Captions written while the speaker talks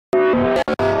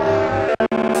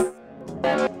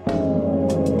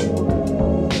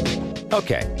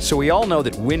Okay, so we all know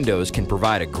that windows can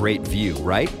provide a great view,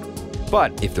 right?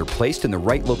 But if they're placed in the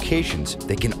right locations,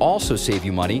 they can also save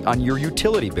you money on your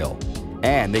utility bill.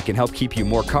 And they can help keep you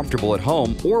more comfortable at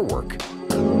home or work.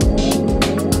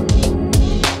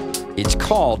 It's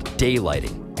called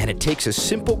daylighting, and it takes a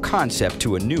simple concept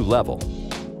to a new level.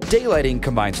 Daylighting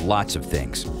combines lots of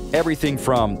things. Everything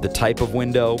from the type of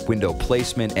window, window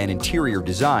placement, and interior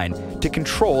design to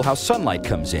control how sunlight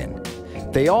comes in.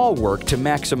 They all work to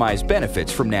maximize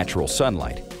benefits from natural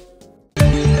sunlight.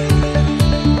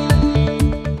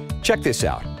 Check this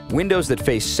out. Windows that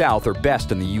face south are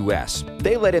best in the US.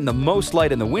 They let in the most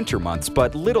light in the winter months,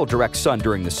 but little direct sun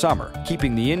during the summer,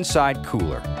 keeping the inside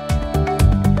cooler.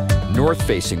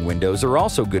 North-facing windows are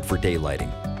also good for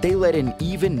daylighting. They let in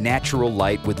even natural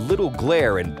light with little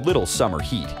glare and little summer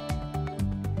heat.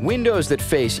 Windows that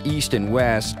face east and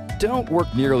west don't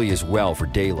work nearly as well for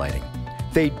daylighting.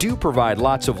 They do provide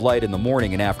lots of light in the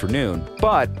morning and afternoon,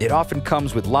 but it often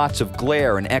comes with lots of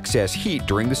glare and excess heat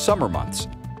during the summer months.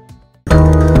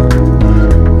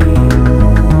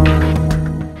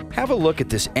 Have a look at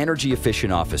this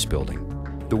energy-efficient office building.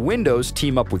 The windows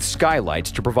team up with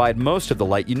skylights to provide most of the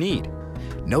light you need.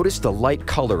 Notice the light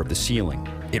color of the ceiling.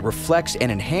 It reflects and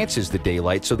enhances the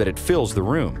daylight so that it fills the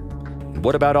room. And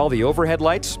what about all the overhead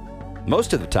lights?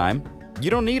 Most of the time, you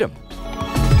don't need them.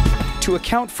 To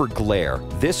account for glare,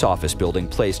 this office building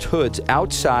placed hoods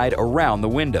outside around the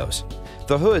windows.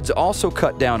 The hoods also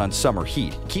cut down on summer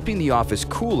heat, keeping the office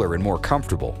cooler and more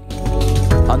comfortable.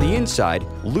 On the inside,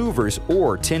 louvers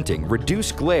or tinting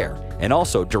reduce glare and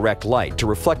also direct light to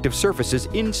reflective surfaces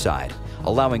inside,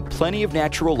 allowing plenty of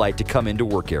natural light to come into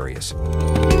work areas.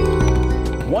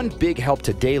 One big help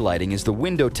to daylighting is the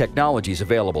window technologies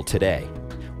available today.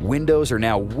 Windows are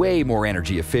now way more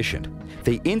energy efficient.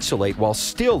 They insulate while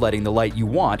still letting the light you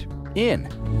want in.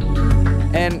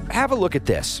 And have a look at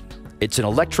this. It's an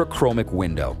electrochromic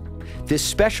window. This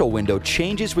special window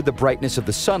changes with the brightness of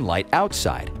the sunlight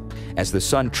outside. As the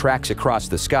sun tracks across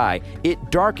the sky,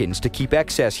 it darkens to keep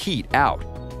excess heat out.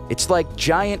 It's like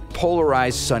giant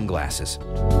polarized sunglasses.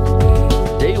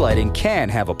 Daylighting can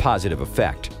have a positive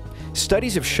effect.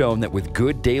 Studies have shown that with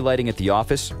good daylighting at the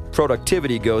office,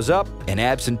 productivity goes up and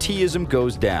absenteeism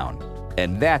goes down.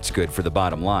 And that's good for the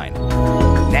bottom line.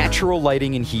 Natural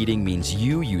lighting and heating means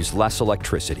you use less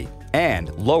electricity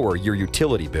and lower your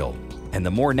utility bill. And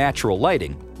the more natural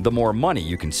lighting, the more money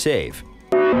you can save.